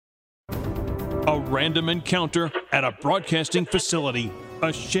A random encounter at a broadcasting facility.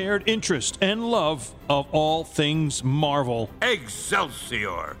 A shared interest and love of all things Marvel.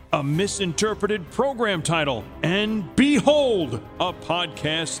 Excelsior! A misinterpreted program title. And behold, a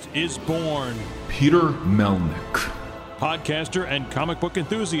podcast is born. Peter Melnick. Podcaster and comic book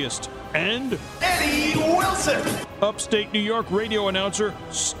enthusiast. And Eddie Wilson! Upstate New York radio announcer,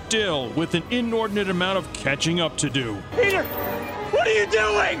 still with an inordinate amount of catching up to do. Peter, what are you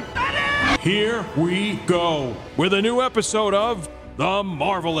doing? Eddie! Here we go with a new episode of The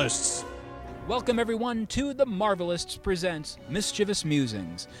Marvelists. Welcome, everyone, to The Marvelists Presents Mischievous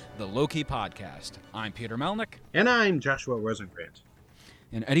Musings, the Loki podcast. I'm Peter Melnick. And I'm Joshua Rosengrant.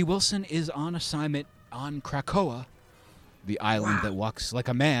 And Eddie Wilson is on assignment on Krakoa, the island that walks like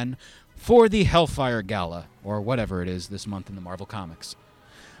a man, for the Hellfire Gala, or whatever it is this month in the Marvel Comics.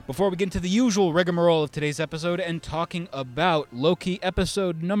 Before we get into the usual rigmarole of today's episode and talking about Loki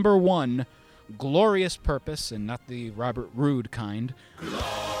episode number 1, Glorious Purpose, and not the Robert Roode kind.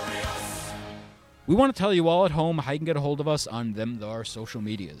 Glorious. We want to tell you all at home how you can get a hold of us on our social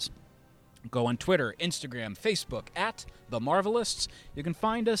medias. Go on Twitter, Instagram, Facebook, at The Marvelists. You can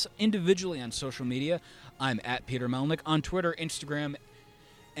find us individually on social media. I'm at Peter Melnick on Twitter, Instagram,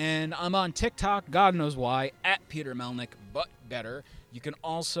 and I'm on TikTok, God knows why, at Peter Melnick, but better. You can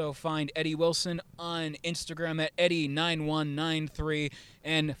also find Eddie Wilson on Instagram at Eddie9193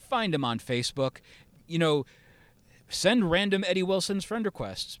 and find him on Facebook. You know, send random Eddie Wilson's friend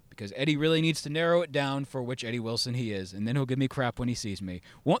requests because Eddie really needs to narrow it down for which Eddie Wilson he is, and then he'll give me crap when he sees me.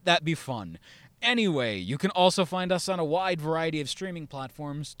 Won't that be fun? Anyway, you can also find us on a wide variety of streaming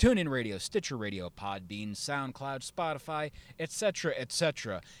platforms: TuneIn Radio, Stitcher Radio, Podbean, SoundCloud, Spotify, etc.,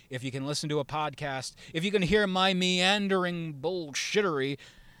 etc. If you can listen to a podcast, if you can hear my meandering bullshittery,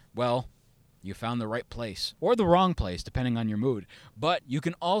 well, you found the right place, or the wrong place, depending on your mood. But you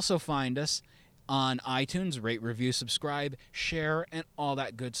can also find us on iTunes, rate, review, subscribe, share, and all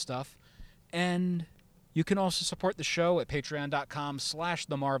that good stuff. And you can also support the show at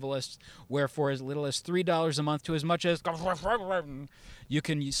patreon.com/themarvelists, where for as little as $3 a month to as much as you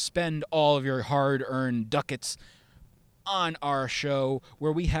can spend all of your hard-earned ducats on our show,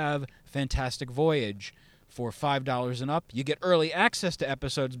 where we have Fantastic Voyage. For $5 and up, you get early access to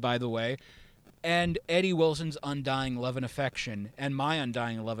episodes, by the way, and Eddie Wilson's Undying Love and Affection, and my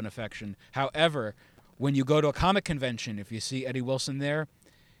Undying Love and Affection. However, when you go to a comic convention, if you see Eddie Wilson there,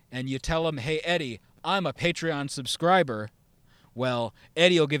 and you tell him, "Hey, Eddie, I'm a Patreon subscriber," well,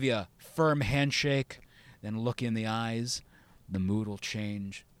 Eddie will give you a firm handshake, then look you in the eyes. The mood will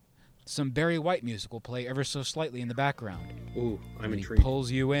change. Some Barry White music will play ever so slightly in the background. Ooh, I'm and intrigued. He pulls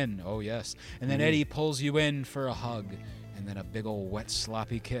you in. Oh, yes. And then Eddie pulls you in for a hug, and then a big old wet,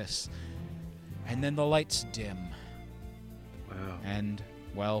 sloppy kiss. And then the lights dim. Wow. And,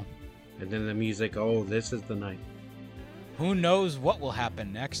 well, And then the music, oh, this is the night. who knows what will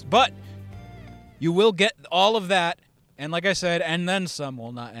happen next, but you will get all of that, and like I said, and then some.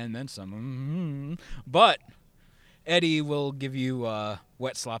 Well, not and then some, but Eddie will give you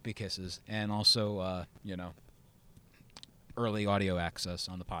wet, sloppy kisses, and also, early audio access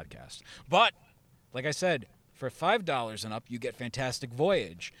on the podcast. But, like I said, for $5 and up, you get Fantastic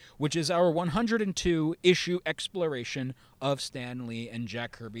Voyage, which is our 102-issue exploration of Stan Lee and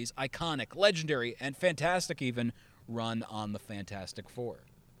Jack Kirby's iconic, legendary, and fantastic even run on the Fantastic Four.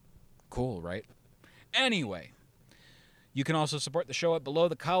 Cool, right? Anyway, you can also support the show at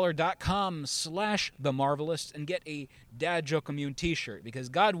belowthecollar.com/themarvelists and get a Dad Joke Immune t-shirt, because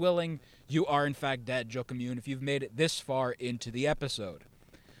God willing, you are in fact Dad Joke Immune if you've made it this far into the episode.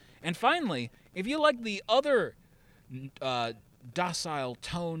 And finally, if you like the other docile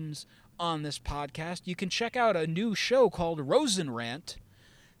tones on this podcast, you can check out a new show called Rosenrant,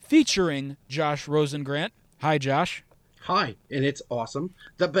 featuring Josh Rosengrant. Hi, Josh. Hi, and it's awesome.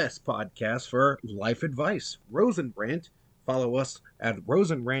 The best podcast for life advice. Rosenrant. Follow us at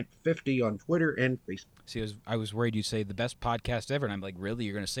Rosenrant50 on Twitter and Facebook. See, I was worried you'd say the best podcast ever, and I'm like, really?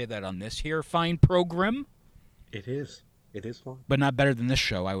 You're going to say that on this here fine program? It is. It is fun. But not better than this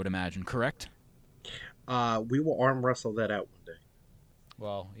show, I would imagine, correct? We will arm wrestle that out one day.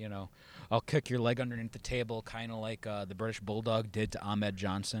 Well, I'll kick your leg underneath the table, kind of like the British Bulldog did to Ahmed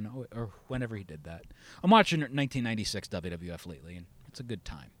Johnson, or whenever he did that. I'm watching 1996 WWF lately, and it's a good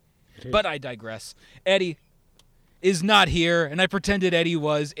time. But I digress. Eddie is not here, and I pretended Eddie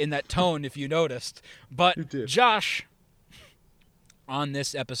was in that tone, if you noticed. But Josh, on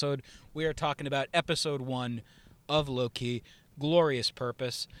this episode, we are talking about episode 1 of Loki, Glorious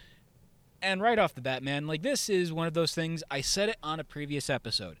Purpose. And right off the bat, man, this is one of those things, I said it on a previous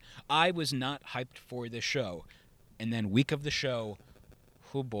episode. I was not hyped for this show. And then week of the show,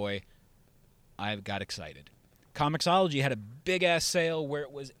 oh boy, I got excited. Comixology had a big-ass sale where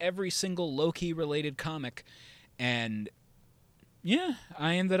it was every single Loki-related comic, and yeah,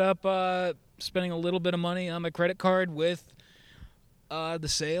 I ended up spending a little bit of money on my credit card with the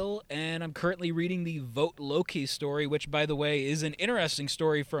sale, and I'm currently reading the Vote Loki story, which, by the way, is an interesting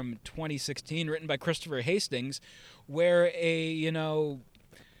story from 2016, written by Christopher Hastings, where a,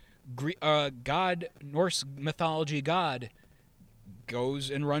 Norse mythology god goes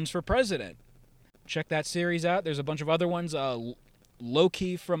and runs for president. Check that series out. There's a bunch of other ones.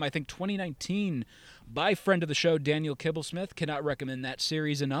 Loki from, I think, 2019 by friend of the show, Daniel Kibblesmith. Cannot recommend that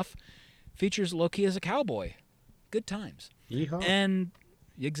series enough. Features Loki as a cowboy. Good times. Yeehaw. And,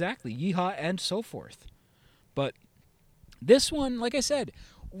 exactly, yeehaw and so forth. But this one, like I said,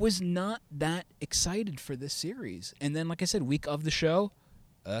 was not that excited for this series. And then, like I said, week of the show,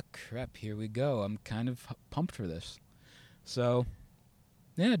 crap, here we go. I'm kind of pumped for this. So,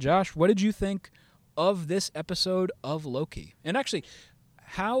 yeah, Josh, what did you think of this episode of Loki? And actually,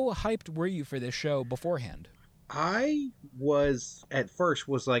 how hyped were you for this show beforehand? I was at first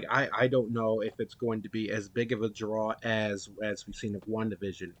was like, I don't know if it's going to be as big of a draw as we've seen of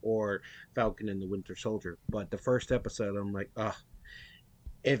WandaVision or Falcon and the Winter Soldier. But the first episode, I'm like,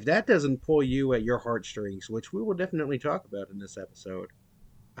 if that doesn't pull you at your heartstrings, which we will definitely talk about in this episode,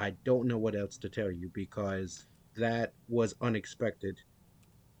 I don't know what else to tell you, because that was unexpected,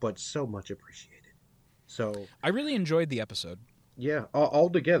 but so much appreciated. So I really enjoyed the episode. Yeah,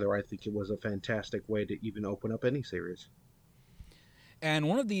 altogether, I think it was a fantastic way to even open up any series. And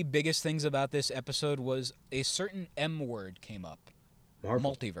one of the biggest things about this episode was a certain M word came up.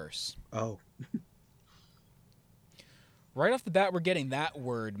 Marvel. Multiverse. Oh. Right off the bat, we're getting that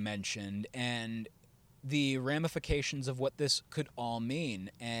word mentioned and the ramifications of what this could all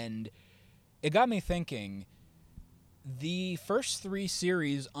mean. And it got me thinking, the first 3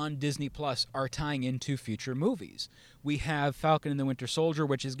 series on Disney Plus are tying into future movies. We have Falcon and the Winter Soldier,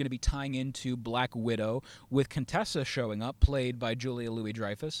 which is going to be tying into Black Widow, with Contessa showing up, played by Julia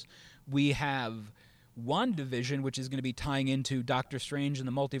Louis-Dreyfus. We have WandaVision, which is going to be tying into Doctor Strange and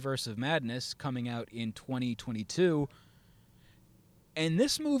the Multiverse of Madness, coming out in 2022. And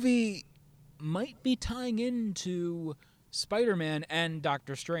this movie might be tying into Spider-Man and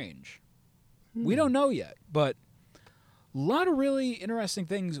Doctor Strange. We don't know yet, but a lot of really interesting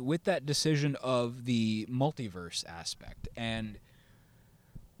things with that decision of the multiverse aspect. And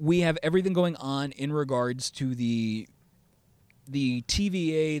we have everything going on in regards to the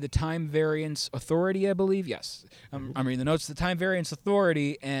TVA, the Time Variance Authority, I believe. Yes. I'm reading the notes. The Time Variance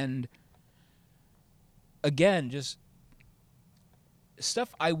Authority, and again, just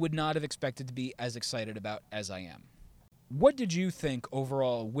stuff I would not have expected to be as excited about as I am. What did you think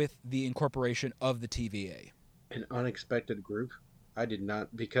overall with the incorporation of the TVA? An unexpected group. I did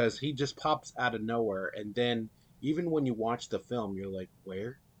not, because he just pops out of nowhere, and then even when you watch the film, you're like,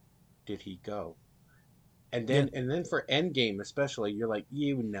 where did he go? And then for Endgame especially, you're like,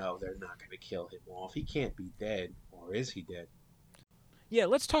 they're not going to kill him off. He can't be dead, or is he dead? Yeah,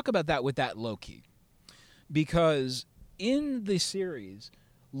 let's talk about that with that Loki, because in the series,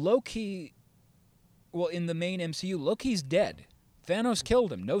 Loki, well, in the main MCU, Loki's dead. Thanos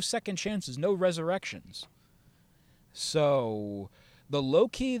killed him. No second chances, no resurrections. So, the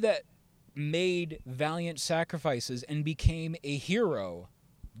Loki that made valiant sacrifices and became a hero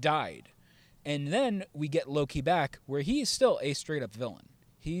died. And then we get Loki back, where he's still a straight-up villain.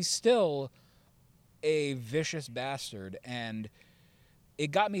 He's still a vicious bastard, and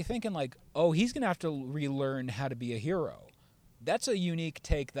it got me thinking, like, he's going to have to relearn how to be a hero. That's a unique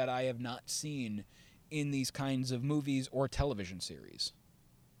take that I have not seen in these kinds of movies or television series.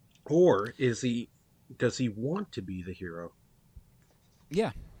 Or does he want to be the hero?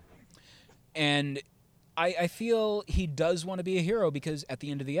 Yeah. And I feel he does want to be a hero, because at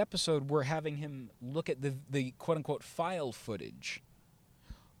the end of the episode, we're having him look at the quote-unquote file footage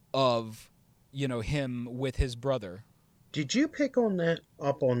of, him with his brother. Did you pick up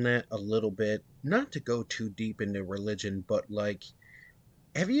on that a little bit? Not to go too deep into religion, but like,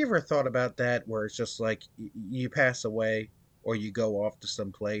 have you ever thought about that, where it's just like you pass away, or you go off to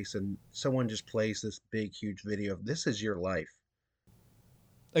some place and someone just plays this big, huge video of, this is your life.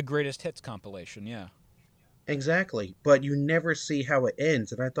 A greatest hits compilation, yeah. Exactly. But you never see how it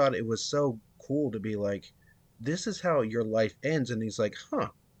ends. And I thought it was so cool to be like, this is how your life ends. And he's like,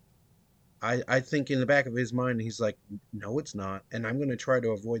 I think in the back of his mind, he's like, no, it's not. And I'm going to try to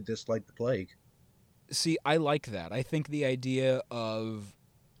avoid this like the plague. See, I like that. I think the idea of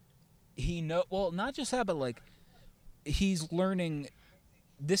not just that, but like, he's learning,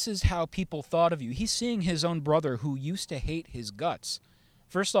 this is how people thought of you. He's seeing his own brother, who used to hate his guts,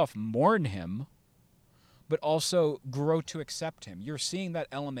 first off, mourn him but also grow to accept him. You're seeing that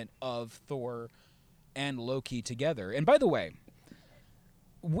element of Thor and Loki together. And by the way,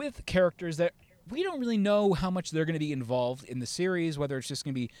 with characters that we don't really know how much they're going to be involved in the series, whether it's just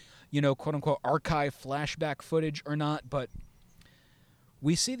going to be, quote-unquote archive flashback footage or not, but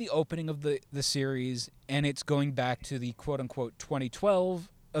we see the opening of the series, and it's going back to the quote-unquote 2012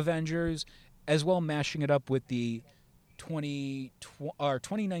 Avengers, as well mashing it up with the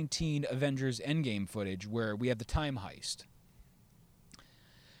 2019 Avengers Endgame footage, where we have the time heist.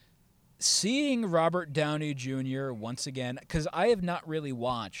 Seeing Robert Downey Jr. once again, because I have not really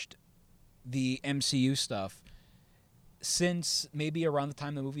watched the MCU stuff since maybe around the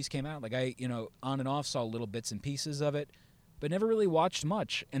time the movies came out. Like I, on and off saw little bits and pieces of it, but never really watched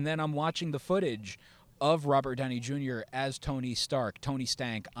much. And then I'm watching the footage of Robert Downey Jr. as Tony Stark, Tony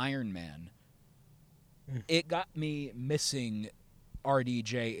Stank, Iron Man. It got me missing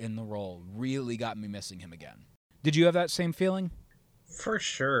RDJ in the role. Really got me missing him again. Did you have that same feeling? For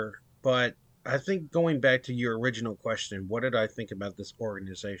sure. But I think going back to your original question, what did I think about this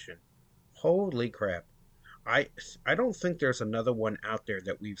organization? Holy crap. I don't think there's another one out there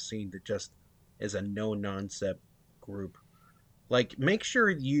that we've seen that just is a no-nonsense group. Like, make sure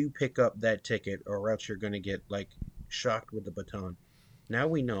you pick up that ticket or else you're going to get, shocked with the baton. Now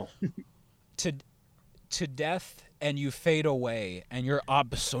we know. To death, and you fade away, and you're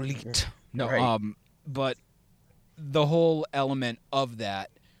obsolete. No, right. But the whole element of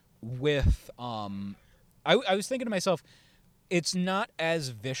that with, I was thinking to myself, it's not as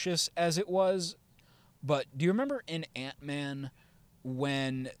vicious as it was, but do you remember in Ant-Man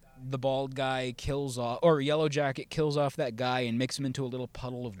when the bald guy kills off, or Yellow Jacket kills off that guy and makes him into a little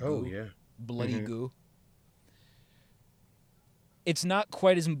puddle of goo? Oh, yeah. Bloody goo. It's not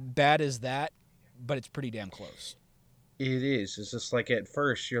quite as bad as that, but it's pretty damn close. It is. It's just like at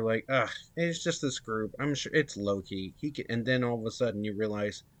first you're like, it's just this group. I'm sure it's Loki. And then all of a sudden you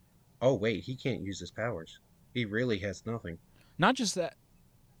realize, oh wait, he can't use his powers. He really has nothing. Not just that,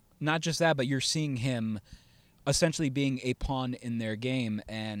 but you're seeing him essentially being a pawn in their game,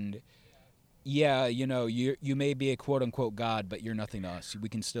 and yeah, you may be a quote unquote god, but you're nothing to us. We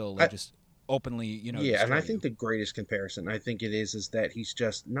can still just openly, Yeah, and I think the greatest comparison I think it is that he's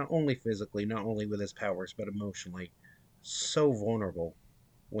just not only physically, not only with his powers, but emotionally so vulnerable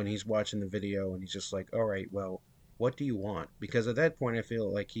when he's watching the video and he's just like, all right, well, what do you want? Because at that point I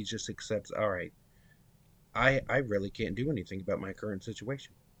feel like he just accepts, all right, I really can't do anything about my current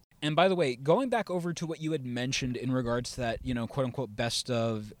situation. And by the way, going back over to what you had mentioned in regards to that, quote unquote best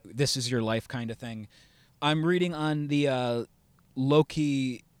of this is your life kind of thing, I'm reading on the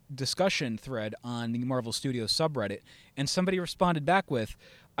Loki discussion thread on the Marvel Studios subreddit, and somebody responded back with,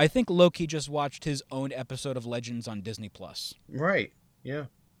 I think Loki just watched his own episode of Legends on Disney Plus. Right. Yeah.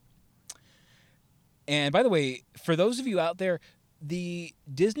 And by the way, for those of you out there, the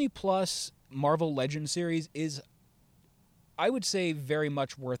Disney Plus Marvel Legends series is, I would say, very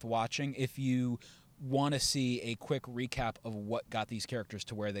much worth watching if you want to see a quick recap of what got these characters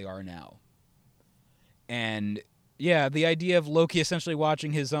to where they are now. And yeah, the idea of Loki essentially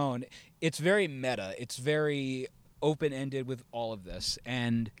watching his own, it's very meta. It's very open-ended with all of this.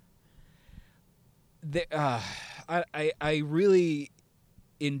 And I really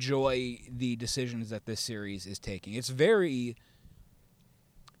enjoy the decisions that this series is taking.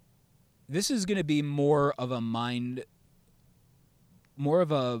 This is going to be more of a mind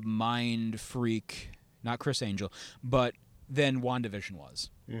freak, not Chris Angel, but than WandaVision was.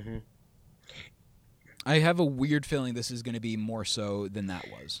 Mm-hmm. I have a weird feeling this is going to be more so than that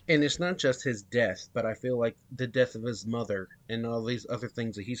was. And it's not just his death, but I feel like the death of his mother and all these other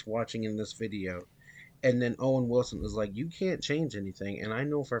things that he's watching in this video. And then Owen Wilson was like, you can't change anything. And I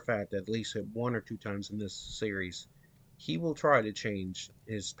know for a fact that at least 1 or 2 times in this series, he will try to change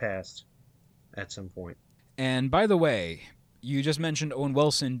his past at some point. And by the way, you just mentioned Owen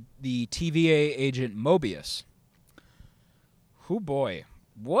Wilson, the TVA agent Mobius. Who boy.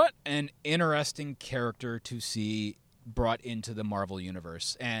 What an interesting character to see brought into the Marvel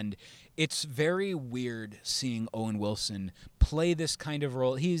Universe. And it's very weird seeing Owen Wilson play this kind of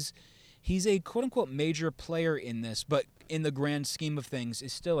role. He's a quote-unquote major player in this, but in the grand scheme of things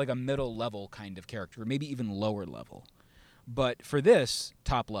is still like a middle-level kind of character, maybe even lower level. But for this,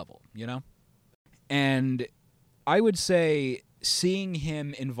 top level, And I would say seeing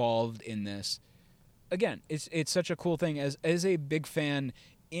him involved in this, again, it's such a cool thing. As a big fan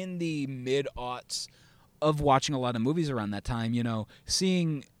in the mid-aughts of watching a lot of movies around that time,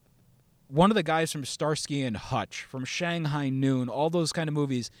 seeing one of the guys from Starsky and Hutch, from Shanghai Noon, all those kind of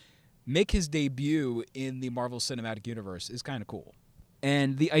movies, make his debut in the Marvel Cinematic Universe is kind of cool.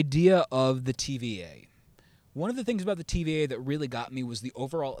 And the idea of the TVA, One of the things about the TVA that really got me was the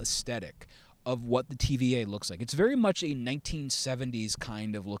overall aesthetic of what the TVA looks like. It's very much a 1970s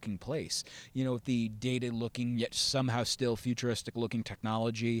kind of looking place. You know, with the dated looking yet somehow still futuristic looking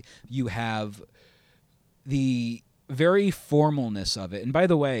technology. You have the very formalness of it. And by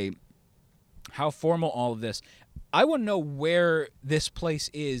the way, how formal all of this, I want to know where this place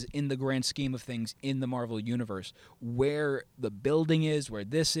is in the grand scheme of things in the Marvel Universe, where the building is, where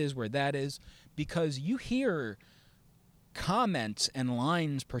this is, where that is, because you hear comments and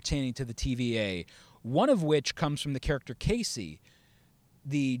lines pertaining to the TVA, one of which comes from the character Casey,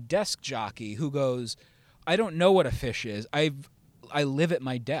 the desk jockey, who goes, I don't know what a fish is. I live at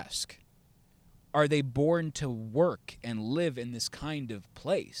my desk. Are they born to work and live in this kind of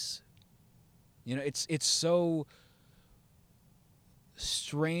place? You know, it's so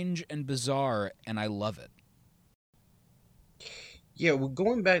strange and bizarre, and I love it. Yeah, well,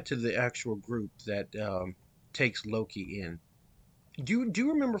 going back to the actual group that takes Loki in, do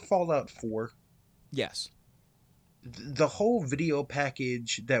you remember Fallout 4? Yes. The whole video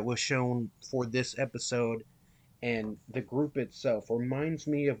package that was shown for this episode and the group itself reminds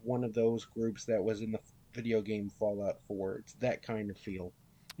me of one of those groups that was in the video game Fallout 4. It's that kind of feel.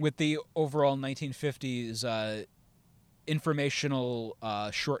 With the overall 1950s informational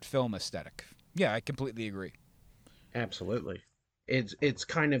short film aesthetic. Yeah, I completely agree. Absolutely. It's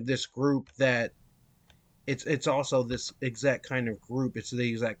kind of this group that it's also this exact kind of group. It's the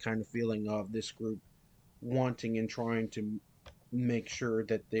exact kind of feeling of this group wanting and trying to make sure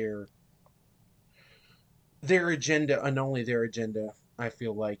that their agenda, and only their agenda, I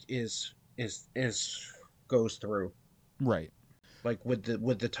feel like is goes through. Right. Like with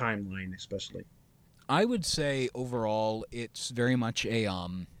the timeline especially. I would say overall it's very much a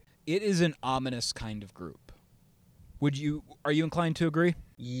it is an ominous kind of group. Are you inclined to agree?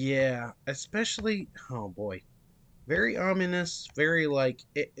 Yeah, especially, oh boy. Very ominous, very like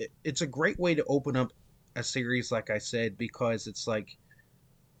it's a great way to open up a series, like I said, because it's like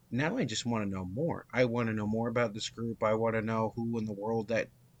now I just want to know more. I want to know more about this group. I want to know who in the world that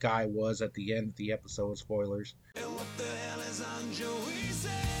guy was at the end of the episode. Spoilers. And what the hell is on Joey's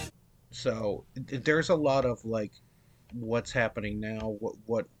head? So there's a lot of like what's happening now,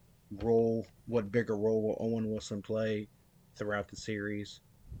 what bigger role will Owen Wilson play throughout the series.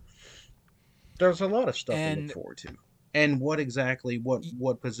 There's a lot of stuff to look forward to. And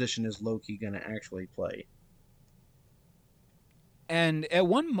what position is Loki going to actually play? And at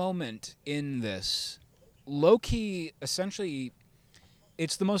one moment in this, Loki essentially,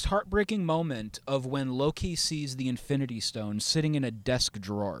 it's the most heartbreaking moment of when Loki sees the Infinity Stone sitting in a desk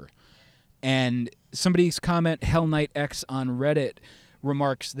drawer. And somebody's comment, Hell Knight X on Reddit,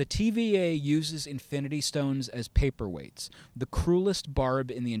 remarks, the TVA uses Infinity Stones as paperweights, the cruelest barb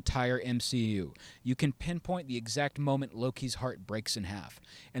in the entire MCU. You can pinpoint the exact moment Loki's heart breaks in half.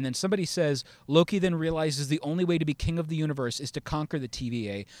 And then somebody says, Loki then realizes the only way to be king of the universe is to conquer the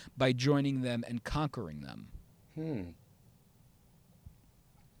TVA by joining them and conquering them.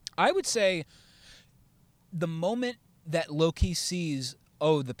 I would say the moment that Loki sees,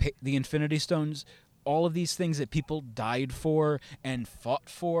 the Infinity Stones, all of these things that people died for and fought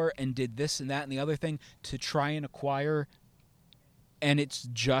for and did this and that and the other thing to try and acquire, and it's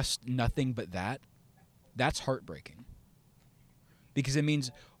just nothing but that, that's heartbreaking. Because it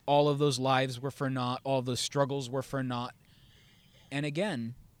means all of those lives were for naught, all of those struggles were for naught. And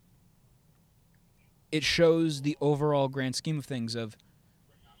again, it shows the overall grand scheme of things of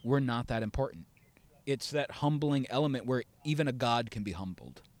we're not that important. It's that humbling element where even a god can be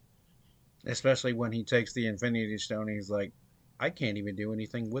humbled. Especially when he takes the Infinity Stone, he's like, I can't even do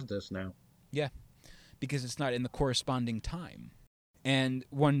anything with this now. Yeah, because it's not in the corresponding time. And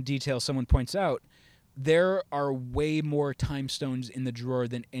one detail someone points out, there are way more time stones in the drawer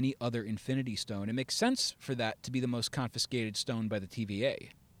than any other Infinity Stone. It makes sense for that to be the most confiscated stone by the TVA.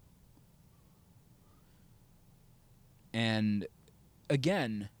 And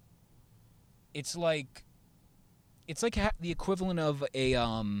again, it's like the equivalent of a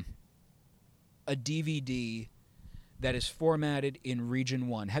DVD that is formatted in Region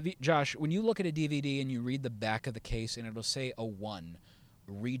 1. Josh, when you look at a DVD and you read the back of the case and it'll say a 1,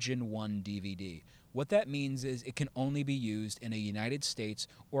 Region 1 DVD, what that means is it can only be used in a United States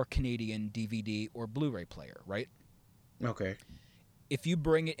or Canadian DVD or Blu-ray player, right? Okay. If you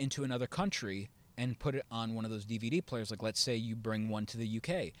bring it into another country and put it on one of those DVD players, like let's say you bring one to the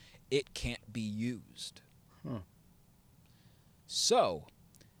UK, it can't be used. So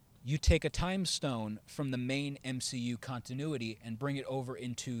you take a time stone from the main MCU continuity and bring it over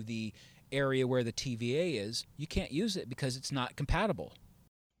into the area where the TVA is, you can't use it because it's not compatible.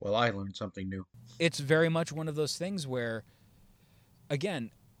 Well, I learned something new. It's very much one of those things where,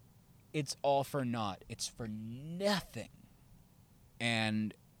 again, it's all for naught. It's for nothing.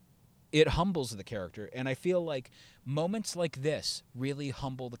 And it humbles the character. And I feel like moments like this really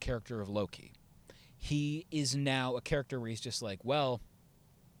humble the character of Loki. He is now a character where he's just like, well,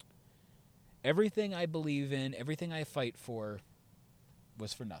 everything I believe in, everything I fight for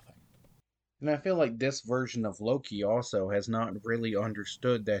was for nothing. And I feel like this version of Loki also has not really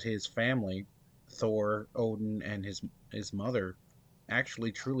understood that his family, Thor, Odin, and his mother,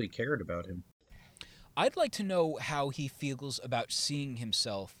 actually truly cared about him. I'd like to know how he feels about seeing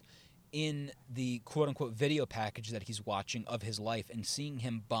himself in the quote-unquote video package that he's watching of his life and seeing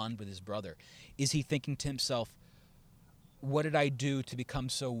him bond with his brother. Is he thinking to himself, what did I do to become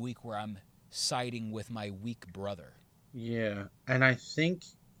so weak where I'm siding with my weak brother? Yeah, and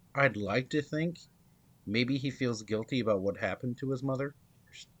I'd like to think maybe he feels guilty about what happened to his mother.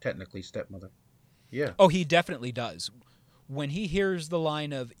 Technically stepmother. Yeah. Oh, he definitely does. When he hears the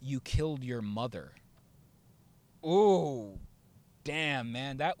line of, you killed your mother. Oh, damn,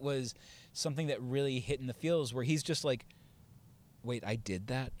 man. That was something that really hit in the feels where he's just like, wait, I did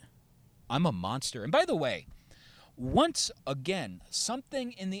that? I'm a monster. And by the way, once again,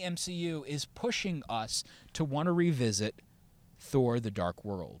 something in the MCU is pushing us to want to revisit Thor: The Dark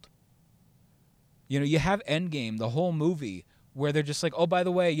World. You know, you have Endgame, the whole movie, where they're just like, oh, by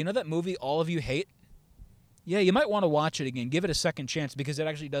the way, you know that movie all of you hate? Yeah, you might want to watch it again. Give it a second chance because it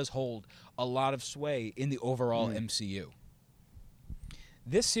actually does hold a lot of sway in the overall MCU.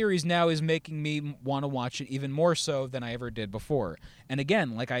 This series now is making me want to watch it even more so than I ever did before. And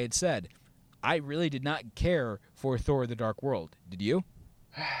again, like I had said, I really did not care for Thor: The Dark World. Did you?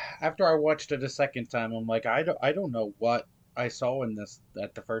 After I watched it a second time, I'm like, I don't know what I saw in this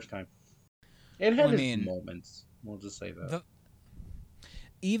at the first time. It had its moments. We'll just say that.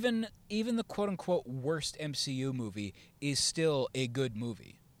 Even the quote-unquote worst MCU movie is still a good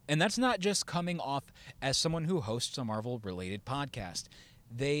movie. And that's not just coming off as someone who hosts a Marvel-related podcast.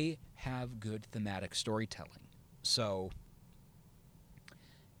 They have good thematic storytelling. So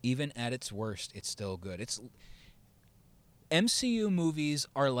even at its worst, it's still good. MCU movies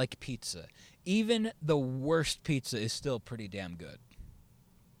are like pizza. Even the worst pizza is still pretty damn good.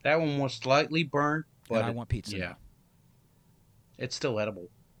 That one was slightly burnt, but and I want pizza now. It's still edible.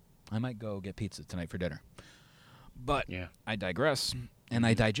 I might go get pizza tonight for dinner. But yeah. I digress, and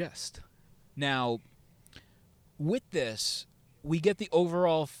I digest. Now, with this, we get the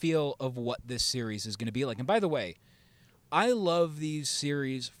overall feel of what this series is going to be like. And by the way, I love these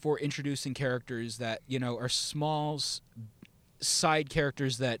series for introducing characters that, you know, are small side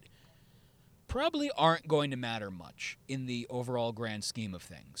characters that probably aren't going to matter much in the overall grand scheme of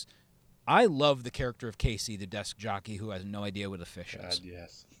things. I love the character of Casey, the desk jockey who has no idea what a fish is. God,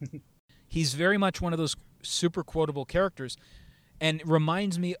 yes. He's very much one of those super quotable characters and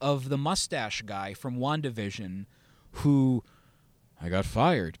reminds me of the mustache guy from WandaVision who, I got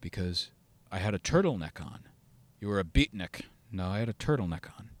fired because I had a turtleneck on. You were a beatnik. No, I had a turtleneck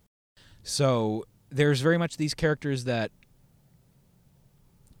on. So there's very much these characters that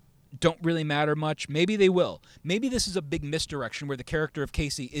don't really matter much. Maybe they will. Maybe this is a big misdirection where the character of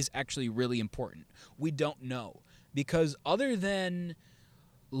Casey is actually really important. We don't know. Because other than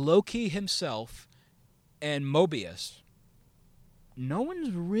Loki himself and Mobius, no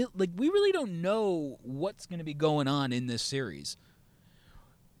one's real. Like, we really don't know what's going to be going on in this series.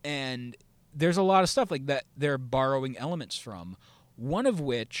 And there's a lot of stuff like that they're borrowing elements from. One of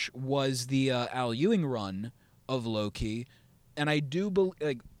which was the Al Ewing run of Loki. And I do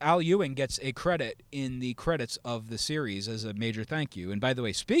believe Al Ewing gets a credit in the credits of the series as a major thank you. And by the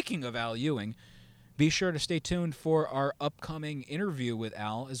way, speaking of Al Ewing, be sure to stay tuned for our upcoming interview with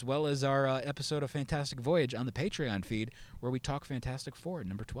Al, as well as our episode of Fantastic Voyage on the Patreon feed, where we talk Fantastic Four,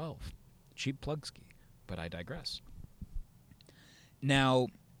 number 12. Cheap plug ski, but I digress. Now,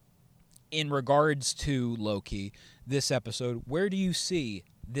 in regards to Loki, this episode, where do you see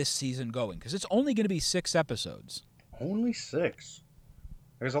this season going? Because it's only going to be 6 episodes. Only 6?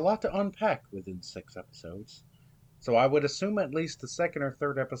 There's a lot to unpack within 6 episodes. So I would assume at least the second or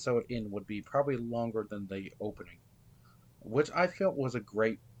third episode in would be probably longer than the opening. Which I felt was a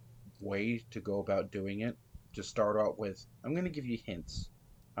great way to go about doing it. To start out with, I'm going to give you hints.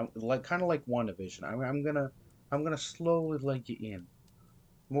 Kind of like WandaVision. I'm gonna slowly let you in.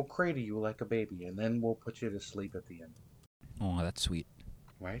 We'll cradle you like a baby, and then we'll put you to sleep at the end. Oh, that's sweet.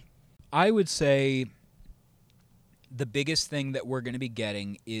 Right? I would say the biggest thing that we're going to be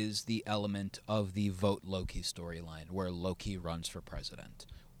getting is the element of the Vote Loki storyline, where Loki runs for president.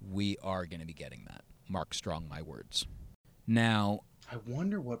 We are going to be getting that. Mark Strong, my words. Now, I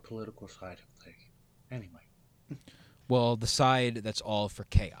wonder what political side he'll take. Anyway. Well, the side that's all for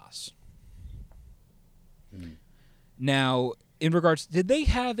chaos. Now, in regards, did they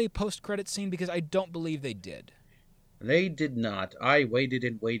have a post-credit scene? Because I don't believe they did. They did not. I waited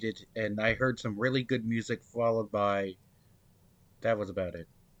and waited, and I heard some really good music followed by... That was about it.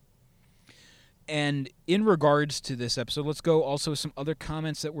 And in regards to this episode, let's go also some other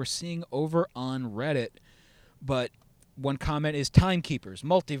comments that we're seeing over on Reddit. But one comment is timekeepers,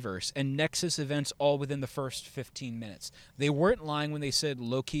 multiverse, and Nexus events all within the first 15 minutes. They weren't lying when they said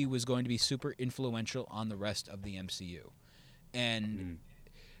Loki was going to be super influential on the rest of the MCU. And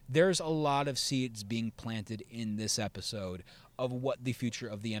there's a lot of seeds being planted in this episode of what the future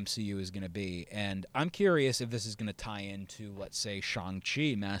of the MCU is going to be. And I'm curious if this is going to tie into, let's say,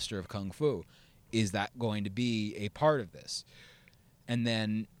 Shang-Chi, Master of Kung Fu. Is that going to be a part of this? And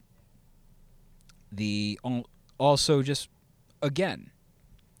then also just, again,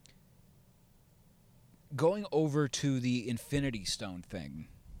 going over to the Infinity Stone thing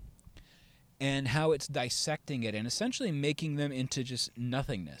and how it's dissecting it and essentially making them into just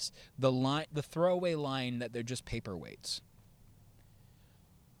nothingness. The throwaway line that they're just paperweights.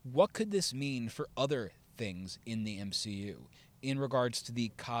 What could this mean for other things in the MCU in regards to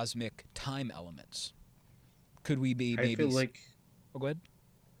the cosmic time elements? Could we be maybe... I feel like... Oh, go ahead.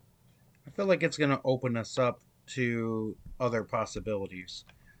 I feel like it's going to open us up to other possibilities.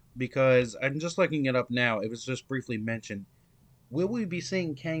 Because I'm just looking it up now. It was just briefly mentioned. Will we be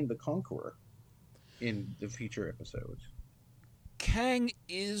seeing Kang the Conqueror in the future episodes? Kang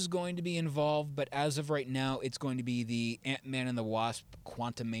is going to be involved, but as of right now, it's going to be the Ant-Man and the Wasp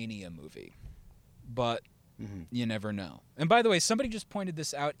Quantumania movie. But you never know. And by the way, somebody just pointed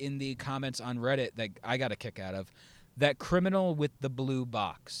this out in the comments on Reddit that I got a kick out of. That criminal with the blue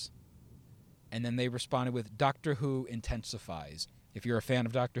box. And then they responded with, Doctor Who intensifies. If you're a fan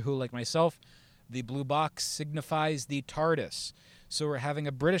of Doctor Who like myself, the blue box signifies the TARDIS. So we're having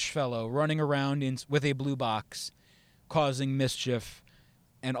a British fellow running around with a blue box, causing mischief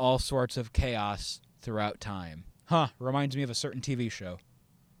and all sorts of chaos throughout time. Reminds me of a certain TV show.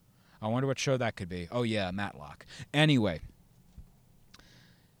 I wonder what show that could be. Oh, yeah, Matlock. Anyway,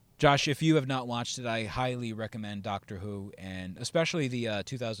 Josh, if you have not watched it, I highly recommend Doctor Who, and especially the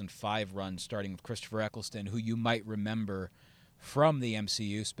 2005 run starting with Christopher Eccleston, who you might remember from the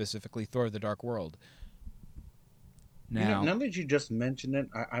MCU, specifically Thor: The Dark World. Now that you just mentioned it,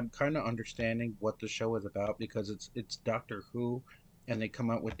 I'm kind of understanding what the show is about, because it's Doctor Who, and they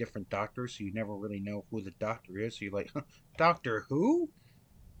come out with different doctors, so you never really know who the doctor is. So you're like, Doctor Who?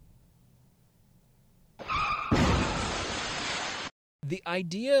 The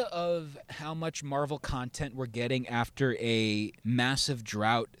idea of how much Marvel content we're getting after a massive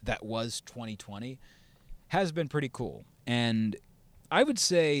drought that was 2020 has been pretty cool. And I would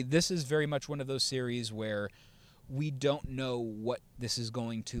say this is very much one of those series where we don't know what this is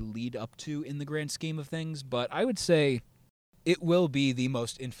going to lead up to in the grand scheme of things, but I would say it will be the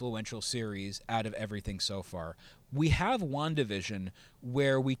most influential series out of everything so far. We have WandaVision,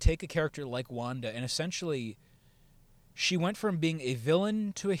 where we take a character like Wanda and essentially she went from being a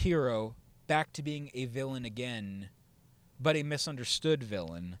villain to a hero back to being a villain again, but a misunderstood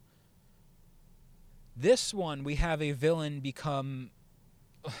villain. This one, we have a villain become...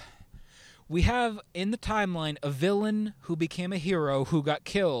 We have, in the timeline, a villain who became a hero who got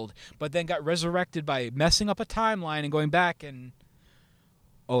killed, but then got resurrected by messing up a timeline and going back and...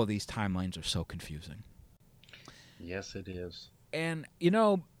 Oh, these timelines are so confusing. Yes, it is. And,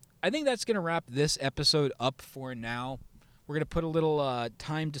 I think that's going to wrap this episode up for now. We're going to put a little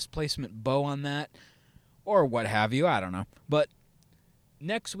time displacement bow on that, or what have you, I don't know. But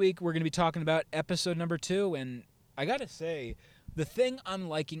next week, we're going to be talking about episode number 2, and I got to say, the thing I'm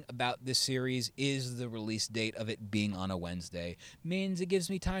liking about this series is the release date of it being on a Wednesday. Means it gives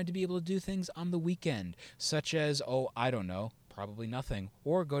me time to be able to do things on the weekend, such as, I don't know, probably nothing,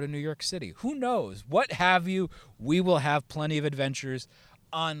 or go to New York City. Who knows? What have you? We will have plenty of adventures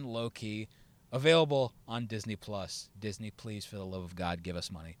on Loki, available on Disney+. Disney, please, for the love of God, give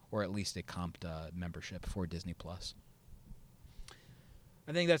us money, or at least a comped membership for Disney+.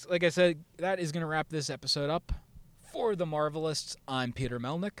 I think that's, like I said, that is going to wrap this episode up. For the Marvelists, I'm Peter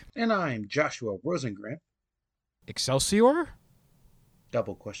Melnick. And I'm Joshua Rosengren. Excelsior?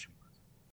 Double question.